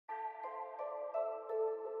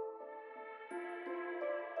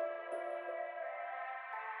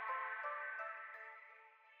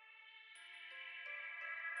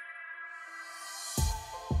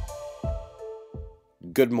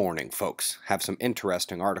Good morning, folks. Have some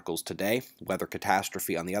interesting articles today. Weather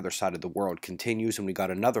catastrophe on the other side of the world continues, and we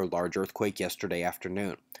got another large earthquake yesterday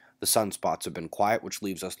afternoon. The sunspots have been quiet, which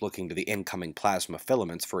leaves us looking to the incoming plasma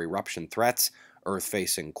filaments for eruption threats. Earth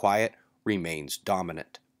facing quiet remains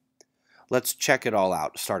dominant. Let's check it all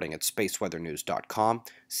out, starting at spaceweathernews.com,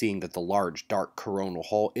 seeing that the large dark coronal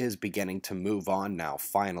hole is beginning to move on now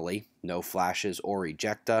finally. No flashes or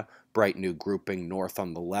ejecta. Bright new grouping north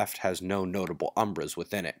on the left has no notable umbras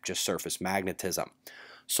within it, just surface magnetism.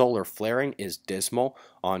 Solar flaring is dismal,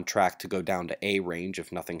 on track to go down to A range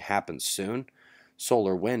if nothing happens soon.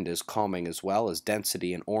 Solar wind is calming as well, as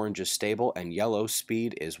density in orange is stable and yellow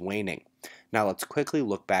speed is waning. Now let's quickly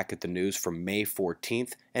look back at the news from May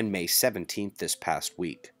 14th and May 17th this past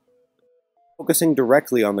week. Focusing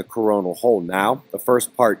directly on the coronal hole now, the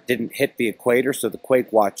first part didn't hit the equator, so the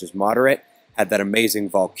quake watch is moderate. Had that amazing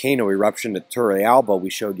volcano eruption at Turrialba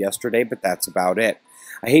we showed yesterday, but that's about it.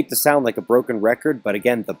 I hate to sound like a broken record, but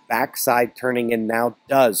again, the backside turning in now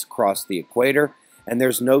does cross the equator, and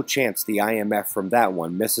there's no chance the IMF from that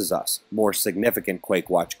one misses us. More significant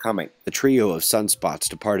quake watch coming. The trio of sunspots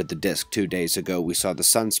departed the disk 2 days ago. We saw the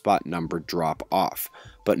sunspot number drop off,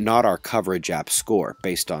 but not our coverage app score,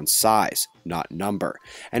 based on size, not number.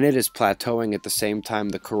 And it is plateauing at the same time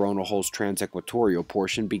the coronal hole's transequatorial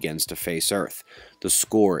portion begins to face Earth. The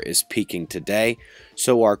score is peaking today,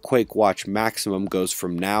 so our quake watch maximum goes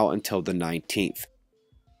from now until the 19th.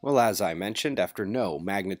 Well, as I mentioned, after no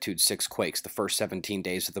magnitude 6 quakes the first 17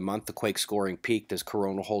 days of the month, the quake scoring peaked as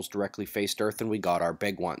coronal holes directly faced Earth and we got our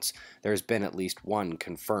big ones. There's been at least one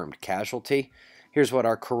confirmed casualty. Here's what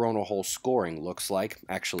our coronal hole scoring looks like.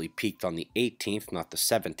 Actually peaked on the 18th, not the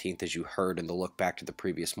 17th, as you heard in the look back to the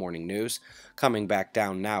previous morning news. Coming back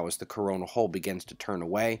down now as the coronal hole begins to turn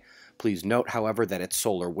away. Please note, however, that its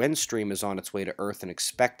solar wind stream is on its way to Earth and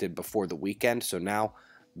expected before the weekend, so now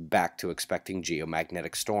back to expecting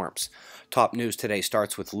geomagnetic storms. Top news today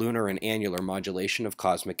starts with lunar and annular modulation of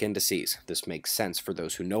cosmic indices. This makes sense for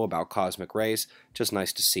those who know about cosmic rays, just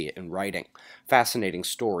nice to see it in writing. Fascinating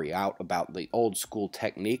story out about the old school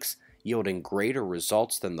techniques yielding greater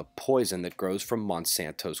results than the poison that grows from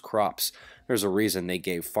Monsanto's crops. There's a reason they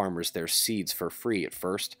gave farmers their seeds for free at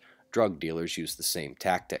first. Drug dealers use the same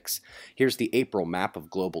tactics. Here's the April map of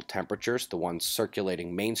global temperatures. The one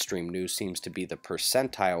circulating mainstream news seems to be the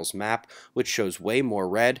percentiles map, which shows way more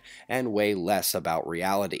red and way less about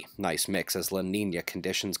reality. Nice mix as La Nina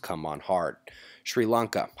conditions come on hard. Sri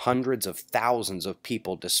Lanka, hundreds of thousands of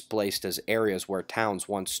people displaced as areas where towns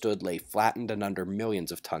once stood lay flattened and under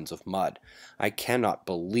millions of tons of mud. I cannot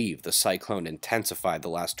believe the cyclone intensified the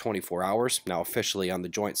last 24 hours, now officially on the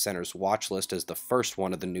Joint Center's watch list as the first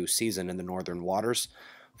one of the new season in the northern waters.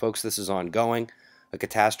 Folks, this is ongoing, a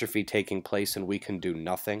catastrophe taking place, and we can do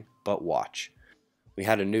nothing but watch. We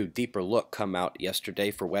had a new deeper look come out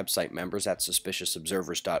yesterday for website members at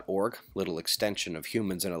suspiciousobservers.org, little extension of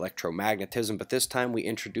humans and electromagnetism, but this time we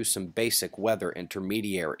introduced some basic weather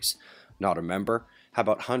intermediaries. Not a member? How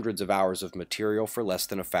about hundreds of hours of material for less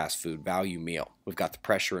than a fast food value meal? We've got the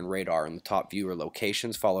pressure and radar in the top viewer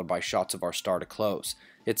locations, followed by shots of our star to close.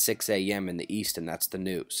 It's 6 a.m. in the east, and that's the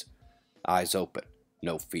news. Eyes open,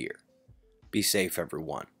 no fear. Be safe,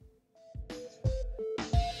 everyone.